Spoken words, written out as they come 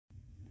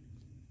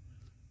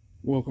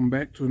Welcome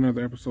back to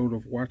another episode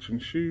of Watching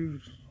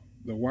Shoes.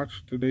 The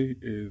watch today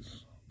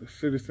is the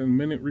Citizen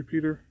Minute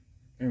Repeater,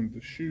 and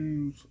the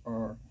shoes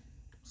are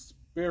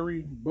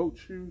Sperry boat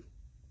shoes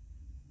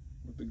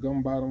with the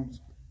gum bottoms.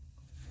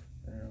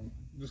 And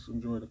just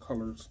enjoy the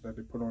colors that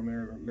they put on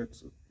there.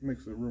 That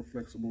makes it real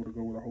flexible to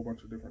go with a whole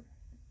bunch of different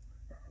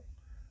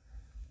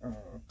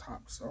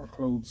tops or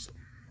clothes.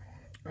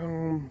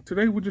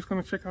 Today we're just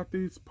going to check out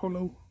these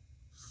Polo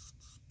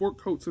sport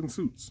coats and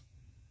suits.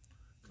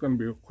 It's going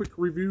to be a quick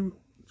review.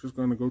 Just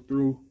going to go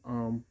through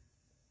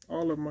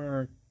all of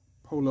my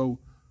Polo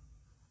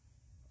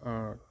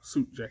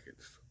suit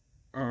jackets,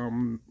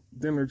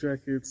 dinner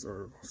jackets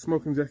or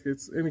smoking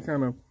jackets, any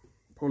kind of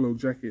Polo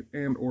jacket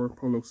and or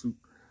Polo suit.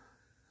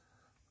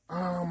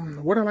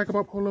 What I like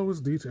about Polo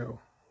is detail.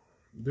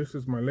 This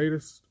is my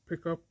latest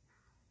pickup.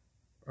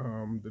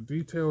 The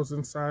details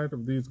inside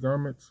of these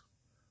garments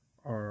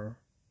are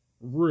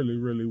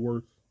really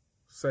worth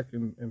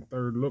second and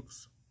third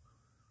looks.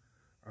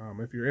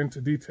 If you're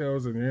into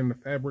details and you're into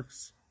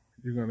fabrics,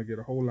 you're going to get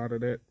a whole lot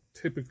of that.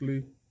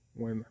 Typically,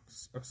 when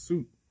a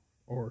suit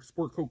or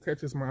sport coat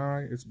catches my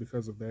eye, it's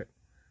because of that.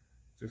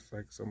 Just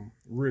like some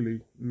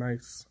really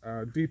nice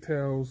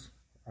details,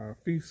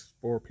 feast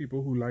for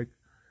people who like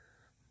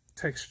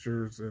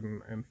textures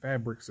and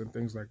fabrics and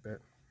things like that.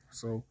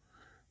 So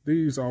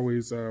these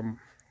always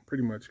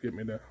pretty much get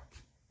me to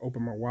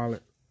open my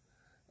wallet.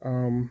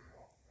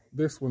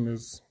 This one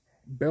is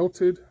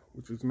belted,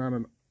 which is not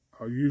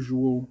a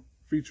usual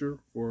feature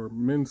for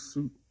men's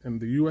suit in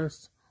the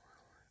US.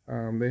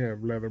 They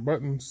have leather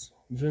buttons,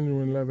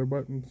 genuine leather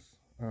buttons.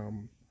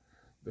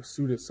 The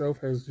suit itself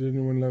has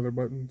genuine leather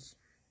buttons.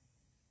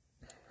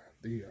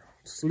 The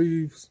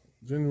sleeves,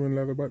 genuine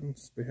leather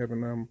buttons. They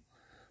haven't,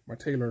 my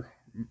tailor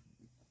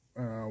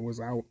was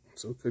out,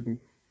 so couldn't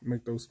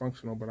make those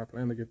functional, but I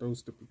plan to get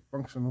those to be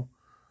functional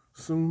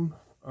soon.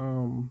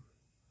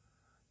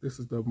 This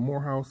is the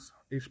Morehouse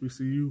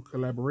HBCU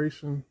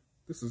collaboration.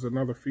 This is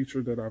another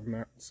feature that I've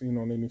not seen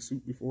on any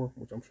suit before,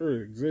 which I'm sure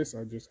it exists.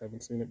 I just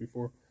haven't seen it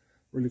before.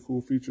 Really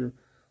cool feature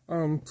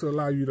to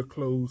allow you to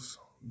close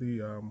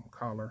the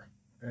collar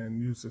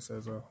and use this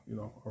as a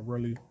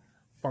really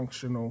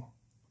functional,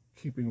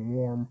 keeping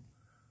warm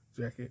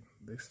jacket.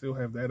 They still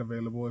have that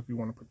available if you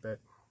want to put that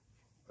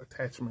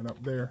attachment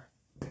up there.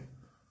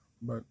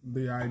 But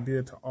the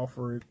idea to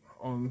offer it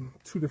on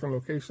 2 different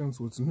locations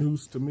was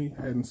news to me.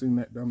 I hadn't seen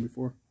that done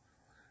before.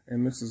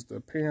 And this is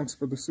the pants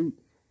for the suit.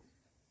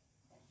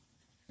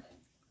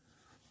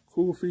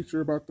 Cool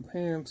feature about the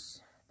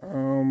pants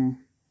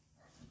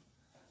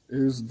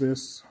is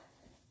this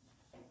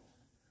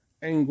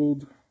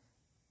angled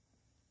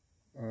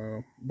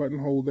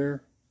buttonhole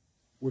there,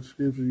 which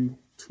gives you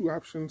 2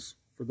 options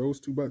for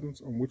those 2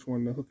 buttons on which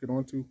one to hook it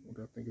onto, which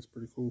I think is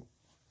pretty cool.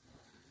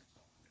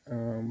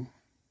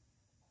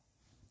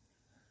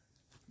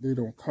 They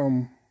don't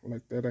come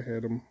like that. I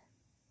had them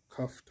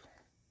cuffed.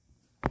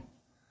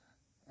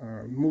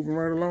 Moving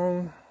right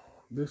along,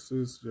 this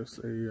is just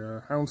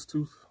a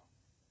houndstooth,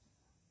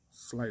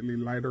 slightly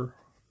lighter,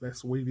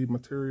 less weighty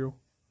material,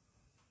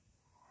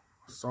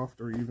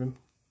 softer even,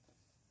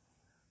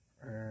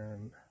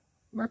 and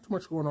not too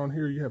much going on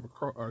here. You have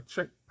a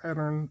check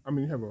pattern.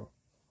 You have a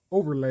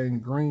overlaying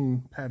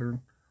green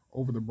pattern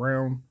over the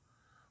brown,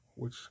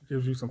 which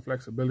gives you some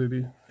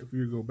flexibility. If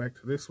you go back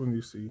to this one,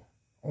 you see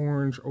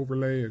orange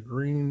overlay, a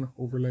green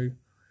overlay.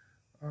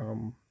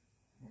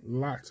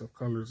 Lots of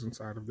colors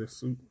inside of this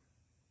suit.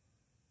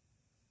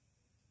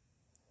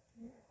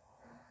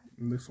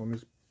 And this one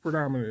is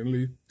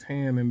predominantly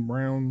tan and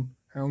brown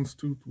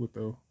houndstooth with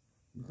a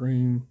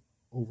green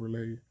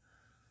overlay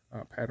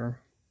pattern.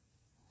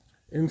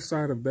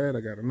 Inside of that, I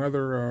got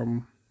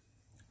another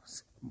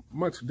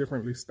much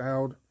differently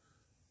styled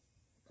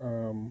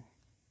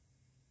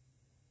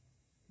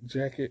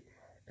jacket,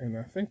 and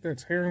I think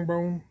that's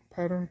herringbone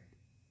pattern,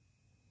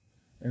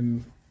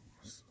 and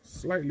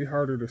slightly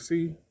harder to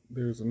see.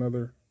 There's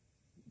another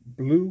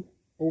blue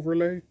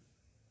overlay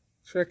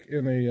check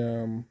in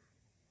a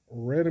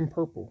red and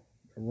purple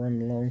that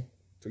run along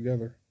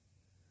together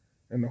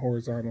in the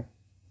horizontal.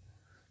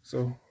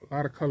 So a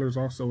lot of colors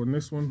also in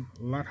this one,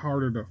 a lot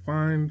harder to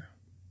find,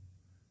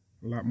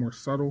 a lot more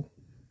subtle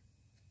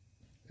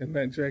in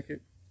that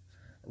jacket.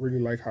 I really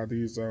like how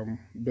these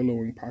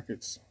billowing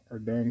pockets are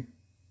done.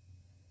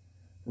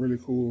 Really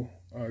cool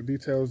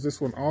details.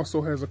 This one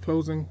also has a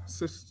closing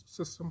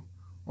system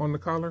on the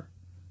collar,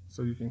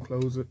 so you can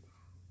close it.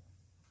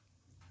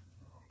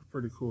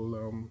 Pretty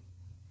cool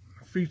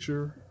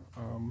feature,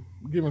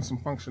 giving some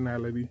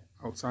functionality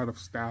outside of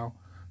style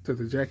to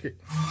the jacket.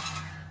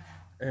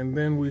 And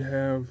then we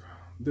have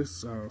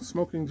this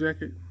smoking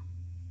jacket,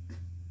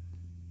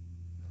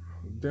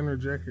 dinner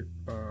jacket,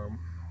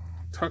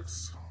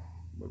 tux,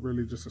 but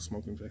really just a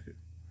smoking jacket.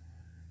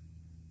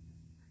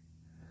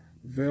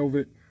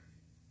 Velvet,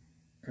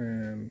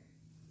 and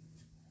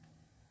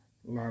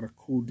a lot of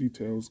cool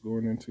details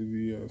going into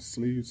the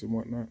sleeves and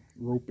whatnot,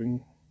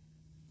 roping.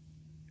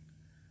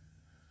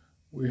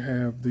 We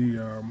have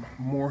the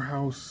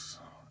Morehouse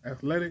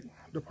Athletic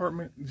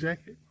Department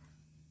jacket.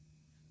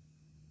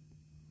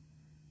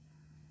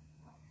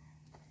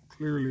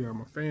 clearly I'm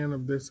a fan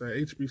of this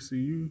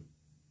HBCU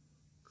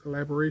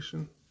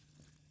collaboration.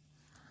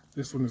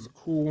 This one is a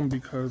cool one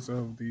because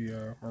of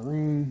the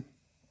maroon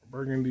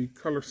burgundy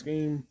color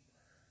scheme.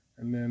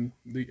 And then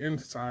the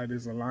inside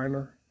is a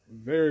liner,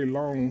 very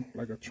long,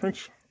 like a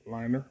trench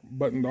liner,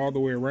 buttoned all the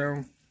way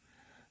around.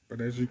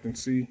 But as you can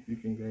see, you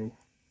can go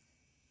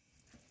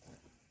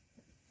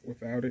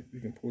without it. You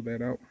can pull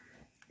that out.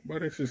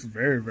 But it's just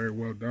very, very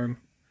well done.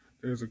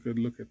 There's a good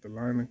look at the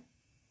lining.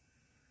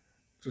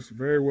 Just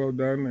very well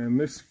done. And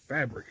this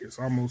fabric is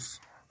almost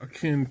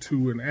akin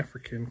to an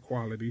African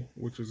quality,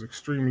 which is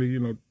extremely,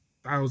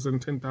 1,000,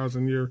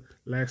 10,000 year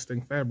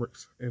lasting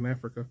fabrics in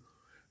Africa.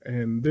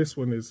 And this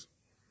one is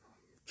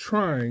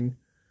trying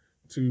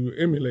to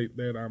emulate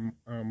that.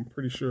 I'm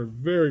pretty sure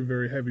very,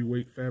 very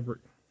heavyweight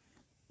fabric.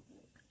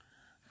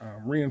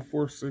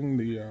 Reinforcing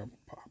the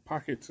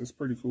pockets is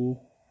pretty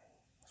cool,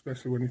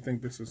 especially when you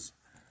think this is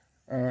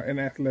an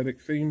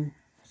athletic theme,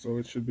 so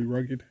it should be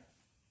rugged.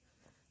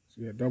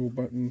 So you have double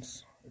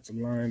buttons. It's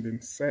lined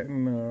in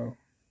satin,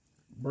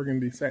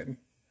 burgundy satin.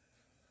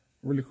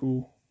 Really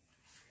cool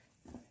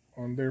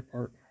on their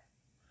part.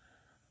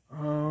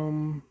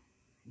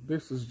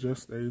 This is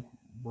just a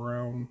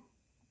brown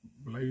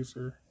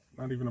blazer,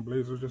 not even a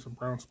blazer, just a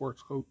brown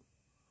sports coat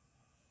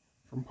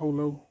from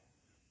Polo.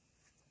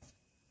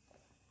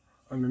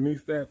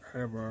 Underneath that, I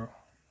have a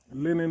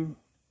linen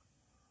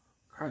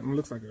cotton,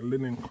 looks like a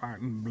linen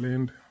cotton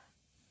blend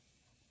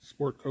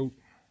sport coat.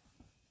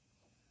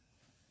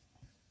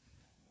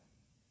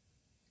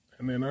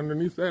 And then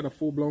underneath that, a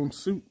full-blown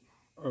suit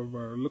of,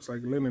 looks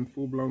like linen,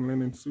 full-blown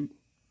linen suit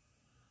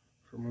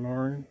from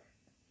Lauren.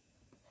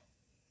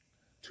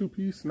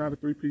 Two-piece, not a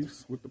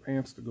three-piece, with the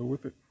pants to go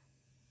with it.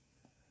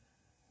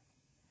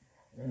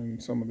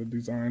 And some of the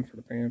design for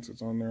the pants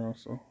is on there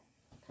also,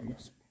 on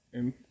this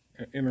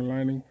inner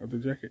lining of the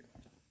jacket.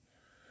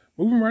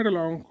 Moving right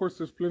along, of course,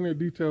 there's plenty of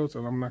details,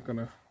 and I'm not going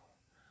to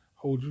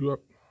hold you up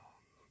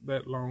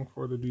that long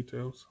for the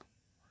details.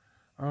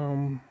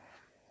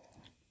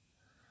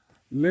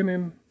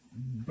 Linen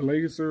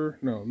blazer,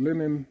 no,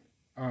 linen,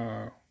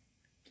 what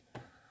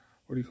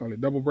do you call it,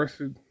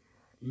 double-breasted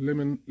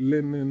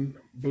linen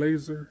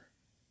blazer.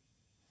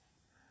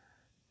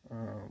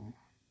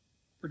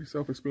 Pretty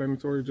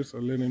self-explanatory, just a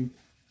linen.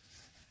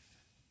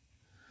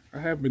 I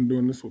have been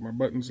doing this with my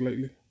buttons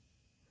lately,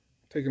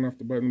 taking off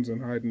the buttons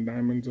and hiding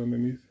diamonds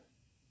underneath.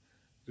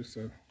 Just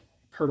a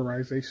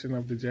Curt-ization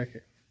of the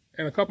jacket.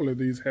 And a couple of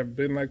these have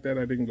been like that.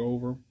 I didn't go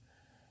over them,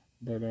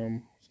 but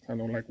it's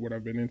kind of like what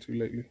I've been into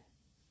lately.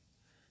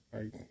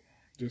 Like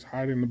just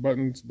hiding the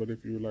buttons, but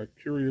if you're like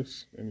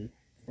curious, then you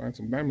find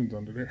some diamonds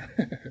under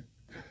there.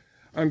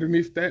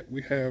 Underneath that,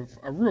 we have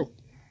a real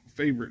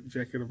favorite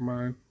jacket of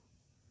mine.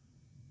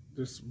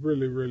 This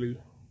really, really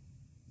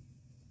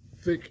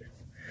thick,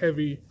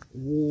 heavy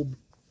wool,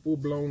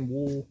 full-blown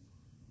wool,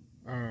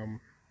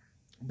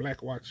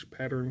 black watch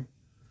pattern,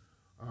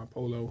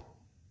 Polo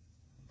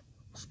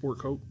sport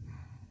coat.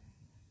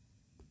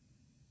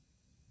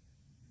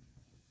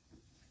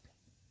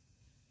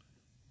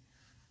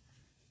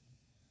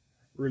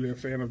 Really a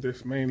fan of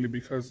this, mainly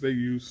because they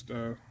used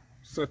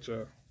such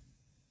a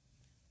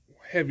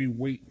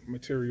heavyweight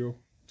material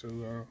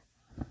to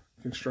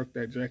construct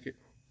that jacket.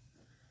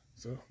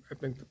 So I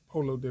think the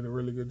Polo did a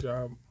really good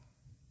job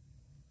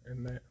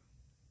in that.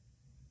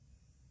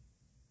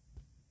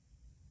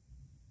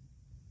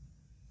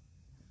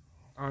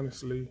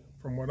 Honestly,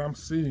 from what I'm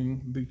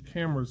seeing, the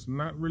camera's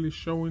not really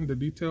showing the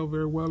detail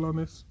very well on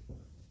this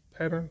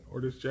pattern or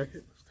this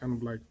jacket. It's kind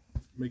of like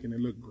making it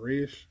look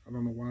grayish. I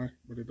don't know why,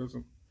 but it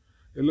doesn't.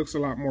 It looks a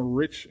lot more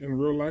rich in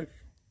real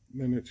life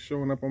than it's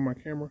showing up on my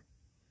camera.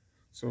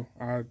 So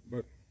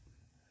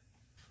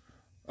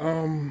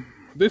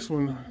this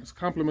one is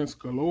compliments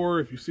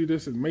galore. If you see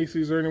this at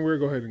Macy's or anywhere,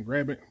 go ahead and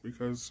grab it,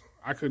 because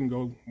I couldn't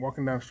go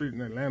walking down the street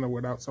in Atlanta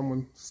without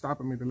someone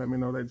stopping me to let me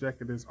know that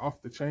jacket is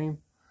off the chain.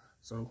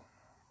 So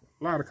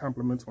a lot of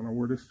compliments when I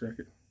wore this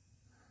jacket.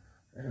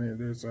 And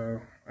it is, I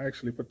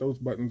actually put those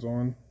buttons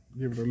on,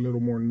 give it a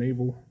little more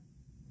naval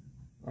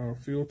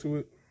feel to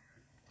it.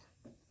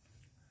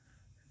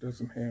 It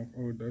doesn't have,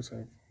 oh, it does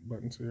have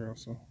buttons here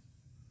also.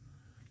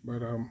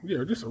 But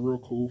yeah, just a real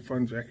cool,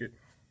 fun jacket.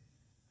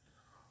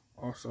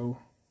 Also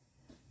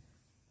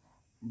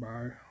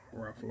by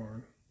Ralph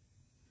Lauren,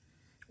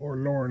 or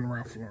Lauren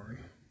Ralph Lauren.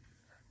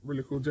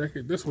 Really cool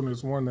jacket. This one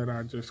is one that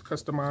I just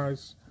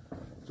customized,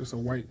 just a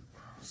white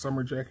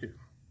summer jacket,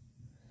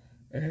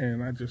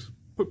 and I just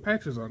put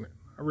patches on it.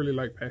 I really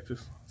like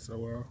patches,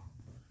 so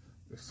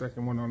the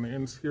second one on the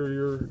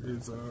interior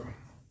is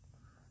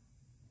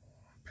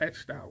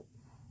patched out.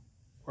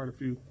 Quite a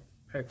few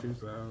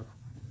patches.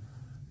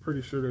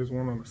 Pretty sure there's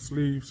one on the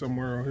sleeve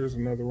somewhere. Oh, here's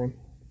another one.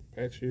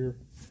 Patch here.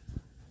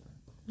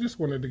 Just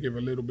wanted to give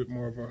a little bit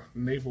more of a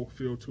naval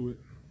feel to it.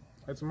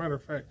 As a matter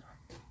of fact,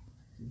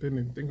 didn't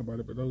even think about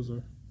it, but those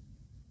are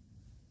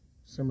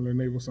similar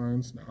naval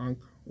signs. The Ankh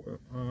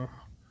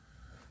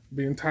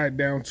being tied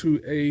down to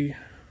a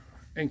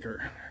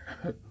anchor.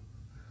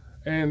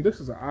 And this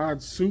is an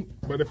odd suit,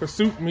 but if a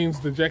suit means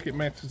the jacket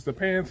matches the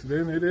pants,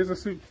 then it is a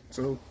suit.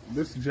 So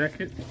this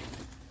jacket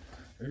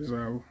is,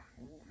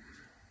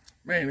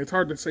 man, it's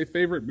hard to say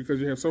favorite because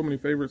you have so many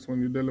favorites when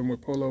you're dealing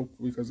with Polo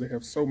because they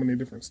have so many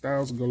different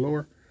styles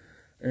galore,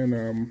 and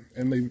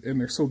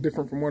they're so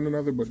different from one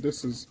another. But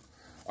this is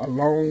a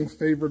long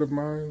favorite of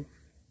mine.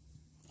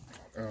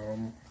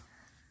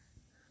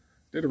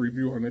 Did a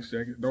review on this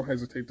jacket. Don't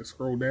hesitate to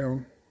scroll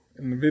down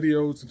in the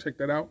videos and check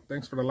that out.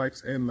 Thanks for the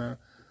likes and the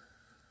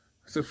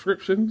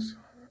subscriptions.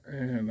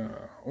 And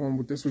on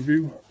with this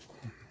review.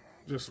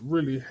 Just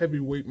really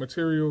heavyweight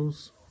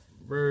materials.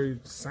 Very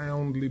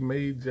soundly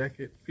made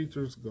jacket.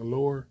 Features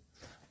galore.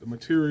 The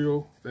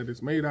material that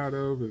it's made out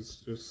of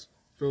is just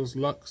feels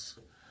luxe.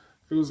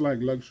 Feels like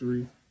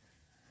luxury.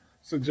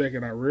 It's a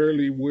jacket I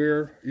rarely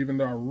wear, even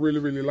though I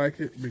really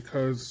like it,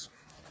 because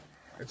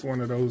it's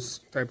one of those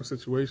type of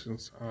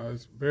situations.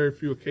 It's very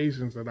few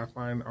occasions that I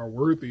find are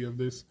worthy of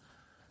this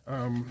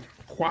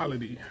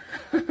quality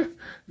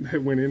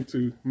that went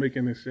into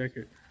making this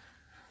jacket.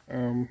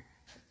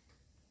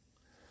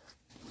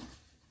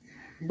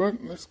 But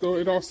let's go.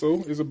 It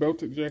also is a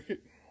belted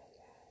jacket,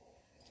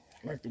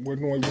 like the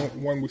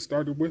one we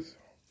started with.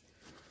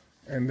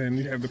 And then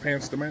you have the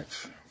pants to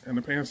match, and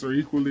the pants are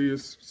equally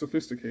as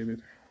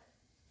sophisticated.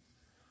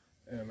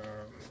 And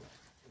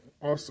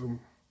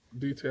awesome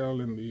detail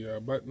in the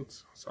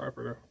buttons. Sorry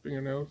for the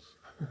fingernails.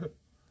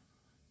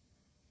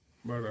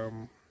 But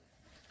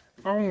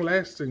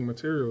long-lasting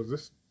materials.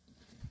 This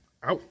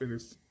outfit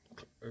is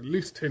at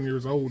least 10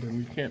 years old, and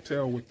you can't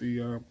tell with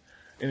the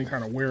any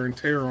kind of wear and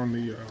tear on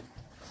the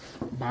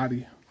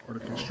body or the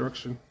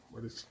construction.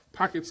 But it's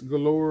pockets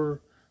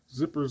galore,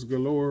 zippers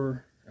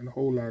galore, and a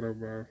whole lot of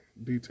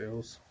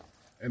details.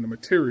 And the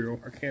material,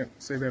 I can't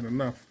say that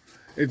enough.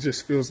 It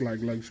just feels like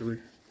luxury.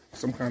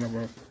 Some kind of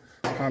a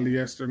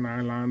polyester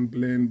nylon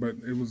blend, but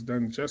it was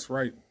done just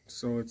right.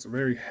 So it's a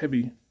very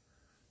heavy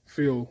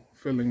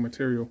filling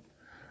material.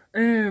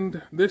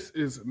 And this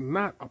is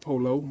not a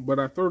Polo, but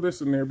I throw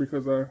this in there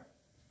because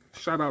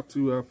shout out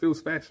to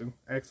Phil's Fashion,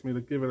 asked me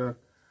to give it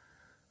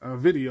a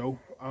video.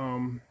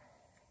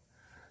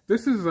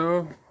 This is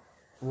a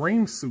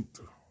rain suit.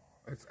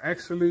 It's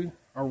actually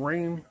a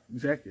rain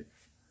jacket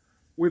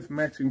with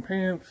matching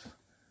pants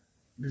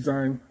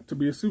designed to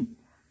be a suit.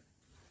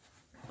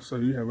 So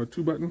you have a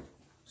 2-button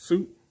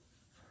suit.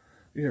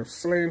 You have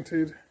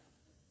slanted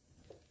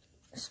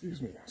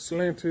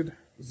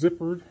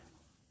zippered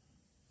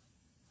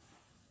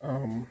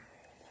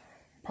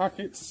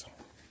pockets.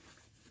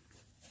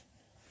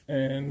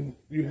 And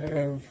you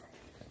have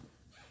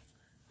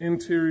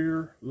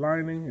interior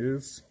lining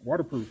is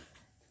waterproof.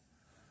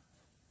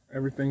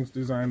 Everything's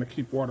designed to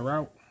keep water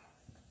out.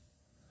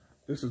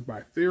 This is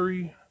by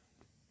Theory.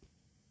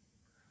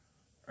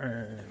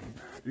 And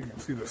you can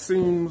see the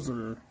seams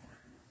are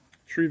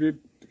treated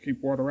to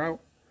keep water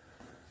out.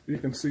 You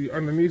can see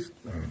underneath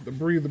the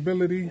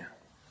breathability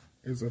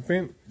is a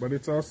vent, but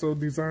it's also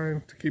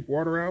designed to keep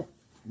water out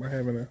by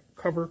having a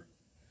cover.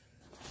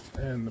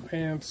 And the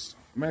pants,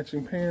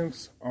 matching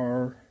pants,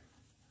 are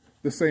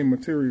the same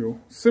material,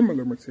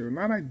 similar material,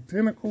 not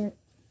identical.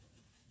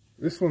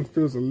 This one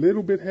feels a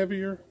little bit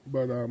heavier,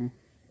 but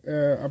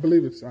I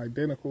believe it's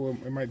identical.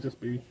 It might just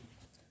be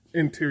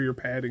interior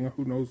padding or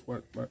who knows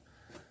what, but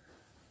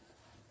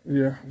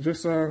yeah,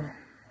 just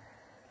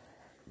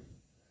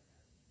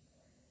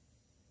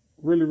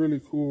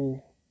really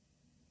cool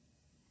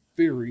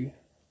Theory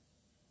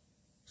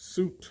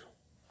suit,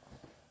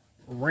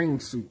 rain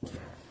suit.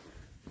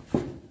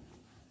 And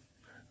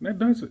that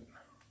does it.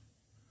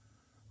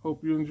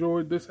 Hope you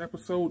enjoyed this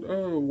episode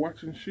of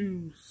Watching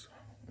Shoes.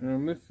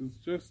 And this is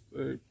just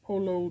a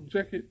Polo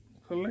jacket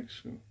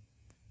collection.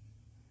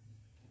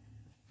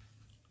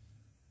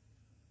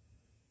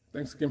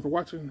 Thanks again for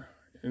watching.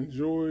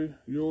 Enjoy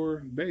your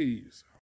days.